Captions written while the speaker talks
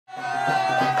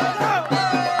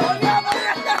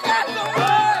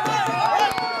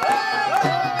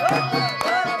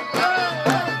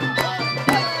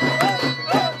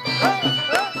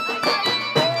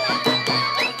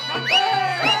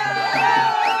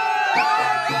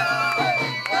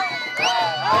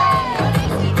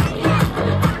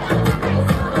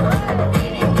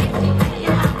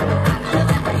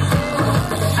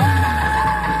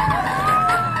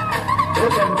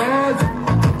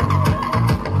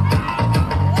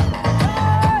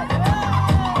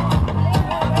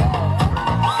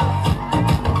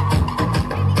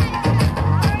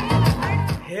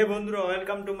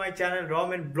Welcome to my channel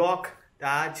Ramen blog.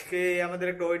 आज के আমাদের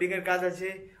একটা ওয়েডিং এর কাজ আছে,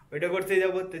 ওইটা করতে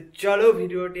যাব। তো চলো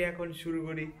ভিডিওটি এখন শুরু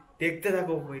করি, দেখতে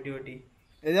থাকো ভিডিওটি।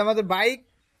 এই যে আমাদের বাইক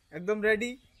একদম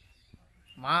রেডি,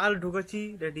 মাল ঢুকাচ্ছি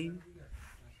রেডি,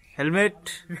 হেলমেট।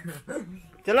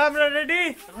 চলো আমরা রেডি,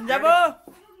 এখন যাব।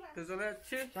 তো চলে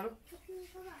যাচ্ছে, চলো।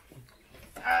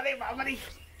 আরে বাবারি,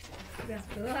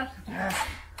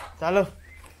 চলো।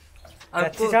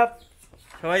 যাচ্ছি সব,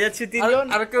 সবাই যাচ্ছি তিনজন।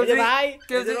 আর কেউ যদি ভাই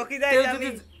কেউ যদি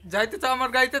যাইতে চাও আমার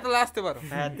গাড়িতে তাহলে আসতে পারো।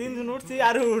 হ্যাঁ, তিনজন উঠছি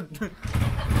আর উঠ।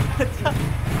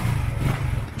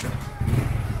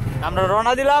 আমরা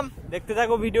রওনা দিলাম, দেখতে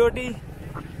থাকো ভিডিওটি।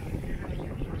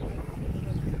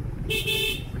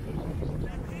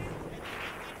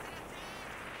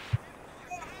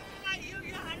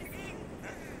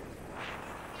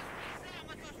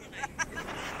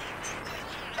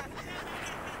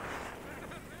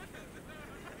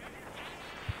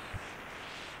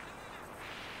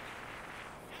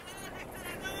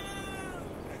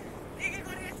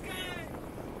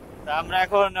 আমরা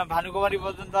এখন ভানুকুমারী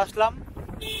পর্যন্ত আসলাম,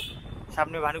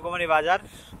 সামনে ভানুকুমারী বাজার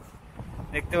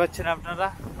দেখতে পাচ্ছেন আপনারা।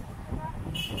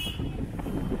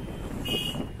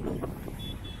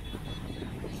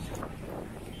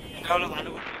 এটা হলো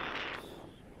ভানুকুমারী।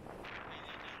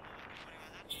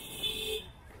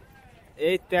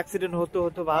 এই তো অ্যাক্সিডেন্ট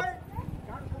হতো ভাব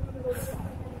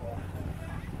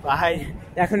ভাই,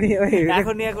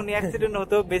 এখনই অ্যাক্সিডেন্ট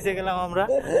হতো, বেঁচে গেলাম আমরা।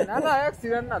 না না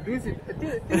অ্যাক্সিডেন্ট না,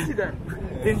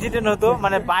 তিন সিটেন হতো,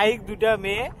 মানে বাইক দুটা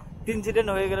মেয়ে, 3 সিটেন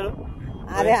হয়ে গেল।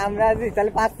 আরে আমরা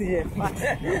তাহলে 5 সিটেন।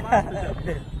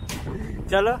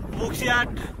 চলো,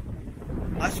 বক্সিরহাট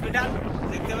হসপিটাল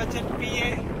দেখতে পাচ্ছেন,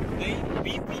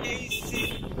 বিপিএইচসি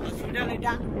হসপিটাল,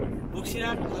 এটা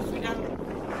বক্সিরহাট হসপিটাল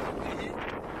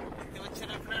দেখতে পাচ্ছেন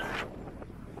আপনারা।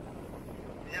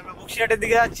 আমরা বক্সিরহাটের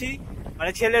দিকে যাচ্ছি,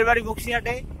 মানে ছেলের বাড়ি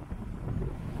বক্সিরহাটে।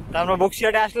 তা আমরা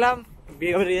বক্সিরহাটে আসলাম,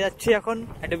 বিয়ে বাড়ি যাচ্ছি এখন।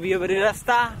 একটা বিয়ে বাড়ির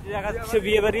রাস্তা দেখাচ্ছে,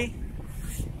 বিয়ে বাড়ি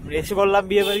এসে বললাম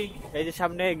বিয়ে বাড়ি। এই যে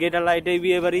সামনে গেট আলা, এটাই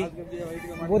বিয়ে বাড়ি।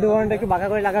 বধুবরণটা একটু বাঁকা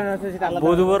করে লাগানো আছে, সেটা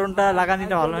বধুবরণটা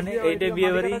লাগানিটা ভালো হয়নি। এইটাই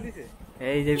বিয়ে বাড়ি,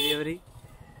 এই যে বিয়ে বাড়ি।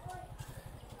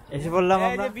 এসে বললাম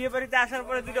আমরা বিয়ে বাড়িতে আসার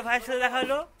পরে দুটো ভাইয়ের সাথে দেখা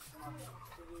হলো,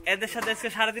 এদের সাথে আজকে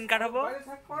সারাদিন কাটাবো,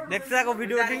 দেখতে থাকো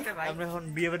ভিডিওটি। আমরা এখন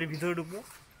বিয়ে বাড়ির ভিতরে ঢুকবো,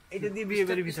 এটা দিয়ে বিয়ে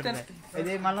বাড়ির ভিতরে। এই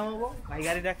যে মালাম হবো, ভাই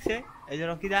গাড়ি রাখছে, এই যে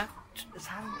রকিদা।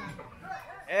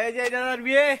 এই যে দাদার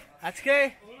বিয়ে আজকে।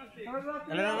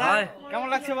 কেমন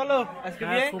লাগছে বলো আজকে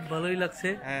বিয়ে? খুব ভালোই লাগছে,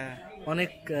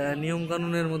 অনেক নিয়ম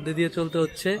কানুনের মধ্যে দিয়ে চলতে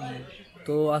হচ্ছে।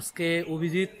 তো আজকে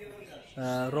অভিজিৎ,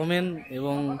 রমেন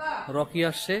এবং রকি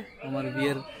আসছে আমার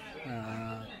বিয়ের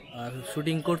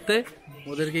শুটিং করতে।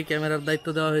 ওদেরকে ক্যামেরার দায়িত্ব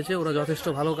দেওয়া হয়েছে, ওরা যথেষ্ট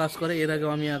ভালো কাজ করে। এর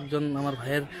আগেও আমি আমার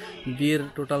ভাইয়ের বিয়ের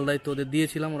টোটাল দায়িত্ব ওদের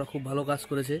দিয়েছিলাম, ওরা খুব ভালো কাজ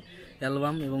করেছে।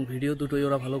 অ্যালবাম এবং ভিডিও দুটোই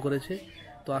ওরা ভালো করেছে।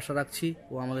 তো আশা রাখছি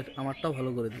ও আমারটাও ভালো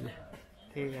করে দিবে।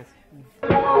 ঠিক আছে।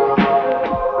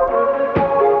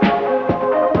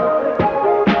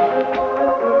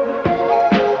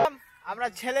 আমরা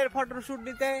ছেলের ফটো শুট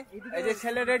নিতে, এই যে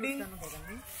ছেলে রেডি,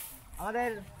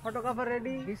 আমাদের ফটোগ্রাফার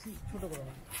রেডি,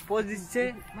 পোজ দিচ্ছে,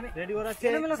 মানে রেডি করাচ্ছে,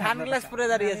 সানগ্লাস পরে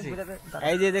দাঁড়িয়ে আছে,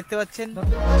 এই যে দেখতে পাচ্ছেন।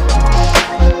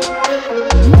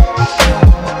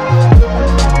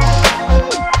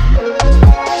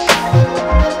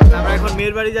 আমরা এখন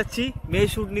মেয়ের বাড়ি যাচ্ছি, মেয়ে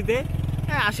শুট নিতে।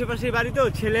 হ্যাঁ, আশেপাশের বাড়ি তো,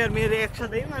 ছেলে আর মেয়ের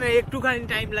একসাথে, মানে একটুখানি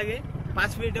টাইম লাগে,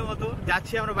 5 মিনিটের মতো।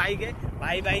 যাচ্ছি আমরা বাইকে,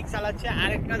 ভাই বাইক চালাচ্ছে,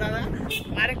 আরেকটা দাদা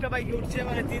আরেকটা বাইকে উঠছে,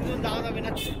 মানে 3 জন যাওয়া যাবে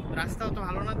না, রাস্তাও তো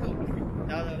ভালো না, তো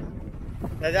যাওয়া যাবে।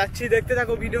 যাচ্ছি, দেখতে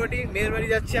থাকো ভিডিওটি। মেয়ের বাড়ি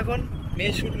যাচ্ছি এখন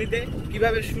মেয়ে শুট নিতে,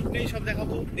 কিভাবে শুট নেই সব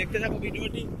দেখাবো, দেখতে থাকো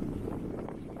ভিডিওটি।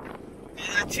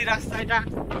 যাচ্ছি রাস্তা এটা।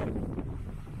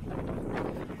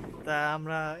 তা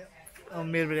আমরা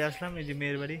মেয়ের বাড়ি আসলাম, এই যে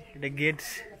মেয়ের বাড়ি, এটা গেট।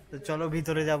 তো চলো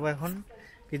ভিতরে যাব এখন,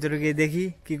 ভিতরে গিয়ে দেখি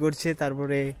কি করছে,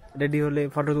 তারপরে রেডি হলে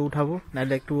ফটো তো উঠাবো,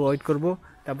 নাহলে একটু ওয়েট করবো,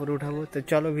 তারপরে উঠাবো। তো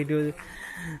চলো ভিডিও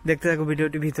দেখতে থাকো,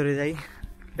 ভিডিওটি ভিতরে যাই,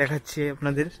 দেখাচ্ছি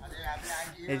আপনাদের।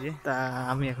 এই যে, তা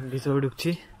আমি এখন ভিতরে ঢুকছি,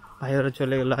 ভাই ওরা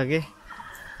চলে গেল আগে,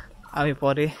 আমি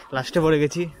পরে লাস্টে পড়ে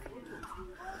গেছি।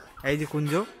 এই যে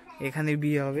কুঞ্জ, এখানে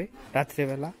বিয়ে হবে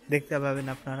রাত্রেবেলা, দেখতে পাবেন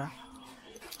আপনারা।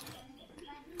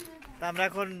 তা আমরা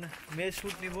এখন মেয়ের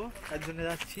শ্যুট নিব, তার জন্য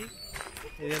যাচ্ছি।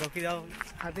 এই যে রকিরাও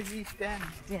হাতে কি স্ট্যান্ড,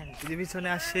 যে পিছনে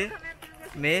আসছে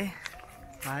মেয়ে।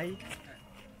 ভাই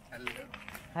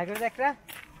হাই করে একটা,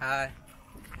 হাই।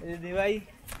 এই যে দিভাই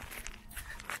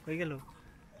হয়ে গেল,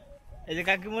 এই যে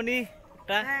কাকিমণি,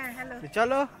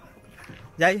 চলো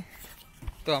যাই।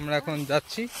 তো আমরা এখন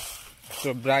যাচ্ছি, তো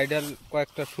ব্রাইডাল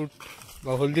কয়েকটা শ্যুট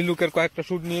বা হলদি লুকের কয়েকটা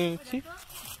শ্যুট নিয়ে নিচ্ছি।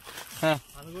 হ্যাঁ,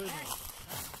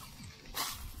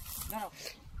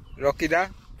 রকিদা,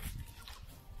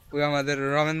 ওই আমাদের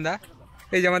রমেন দা,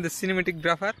 এই যে আমাদের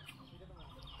সিনেমেটিকগ্রাফার।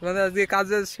 তোমাদের আজকে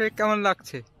কাজে সে কেমন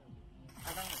লাগছে?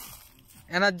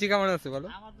 এনার্জি কেমন আছে বলো?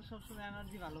 আমার তো সবসময়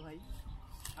এনার্জি ভালো ভাই,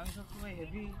 আমি সবসময়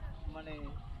হেভি মানে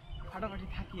ফাটাফাটি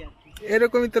থাকি আর কি।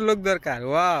 এরকমই তো লোক দরকার।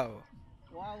 ওয়াও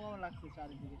ওয়াও ওয়াও লাগছে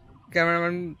চারিদিকে।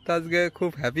 ক্যামেরাম্যান তো আজকে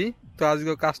খুব হ্যাপি, তো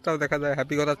আজকে কাজটাও দেখা যায়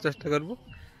হ্যাপি করার চেষ্টা করবো,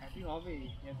 হ্যাপি হবে,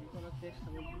 হ্যাপি করার চেষ্টা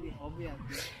করতে হবে আর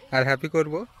কি। আর হ্যাপি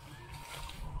করবো।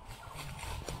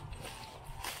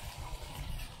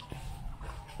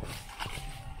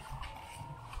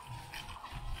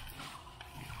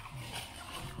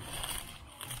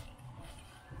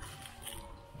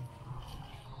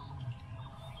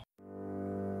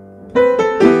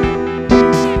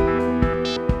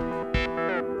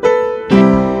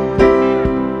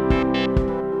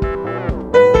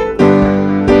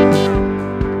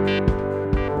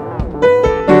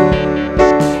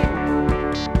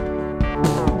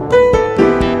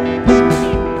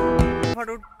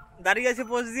 ফটো দাঁড়িয়ে আছে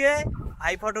পোজ দিয়ে,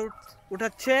 ভাই ফটো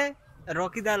উঠাচ্ছে,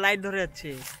 রকিদা লাইট ধরে যাচ্ছে।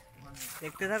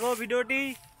 দেখতে থাকো ভিডিওটি।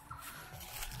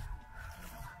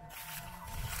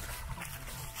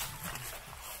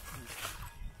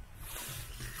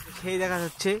 সেই দেখা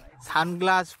যাচ্ছে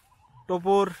সানগ্লাস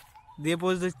টোপর দিয়ে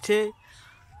পোজ দিচ্ছে,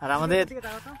 আর আমাদের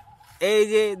এই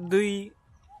যে দুই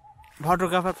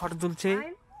ফটোগ্রাফার ফটো তুলছে,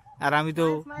 আর আমি তো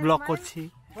ব্লগ করছি।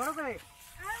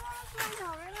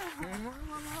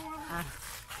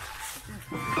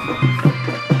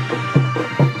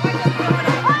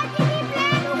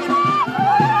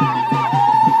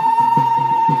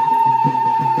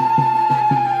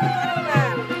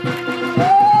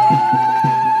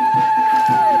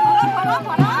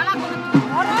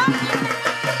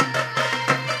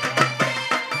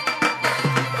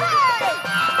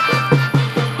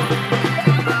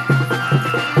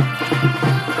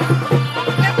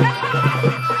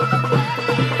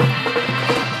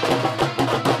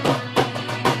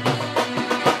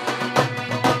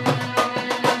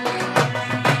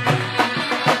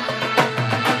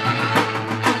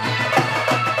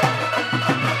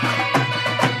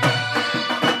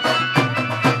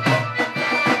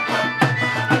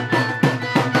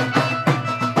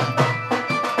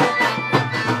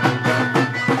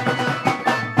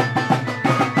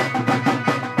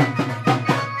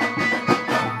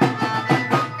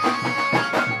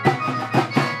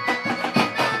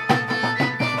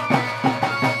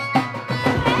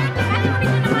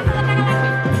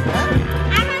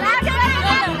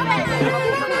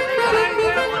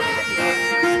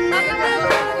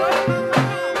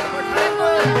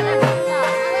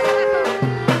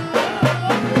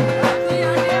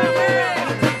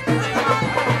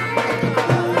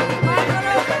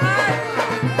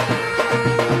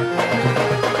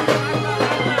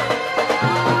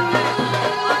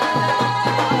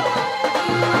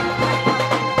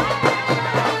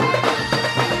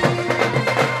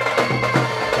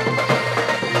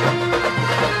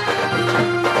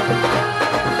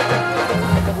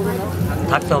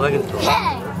 থাকতে হবে কিন্তু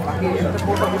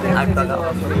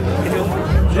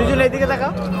দুজন এইদিকে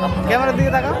তাকাও, ক্যামেরার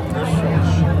দিকে তাকাও।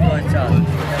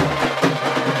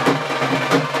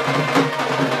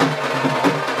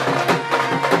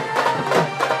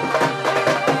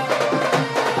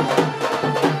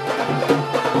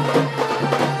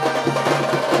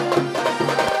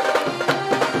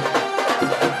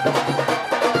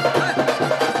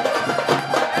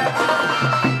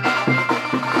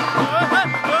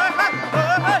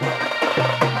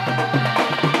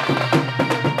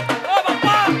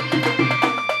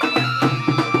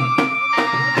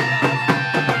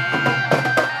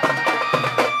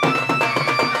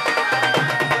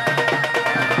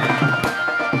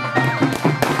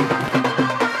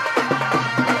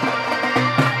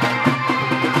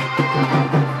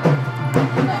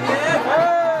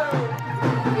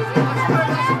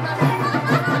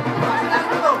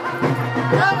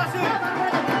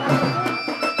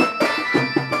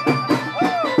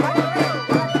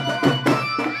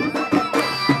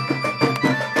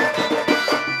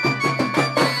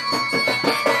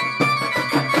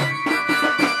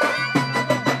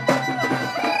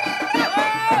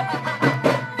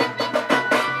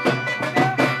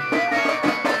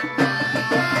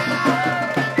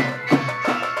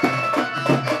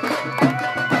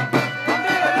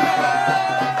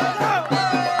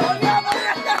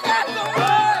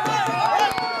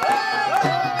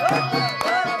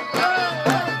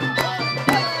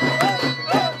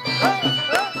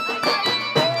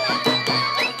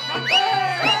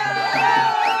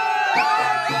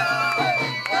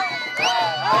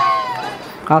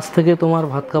 আজ থেকে তোমার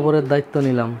ভাত কাপড়ের দায়িত্ব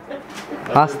নিলাম,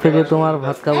 আজ থেকে তোমার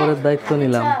ভাত কাপড়ের দায়িত্ব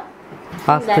নিলাম,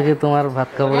 আজ থেকে তোমার ভাত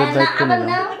কাপড়ের দায়িত্ব নিলাম।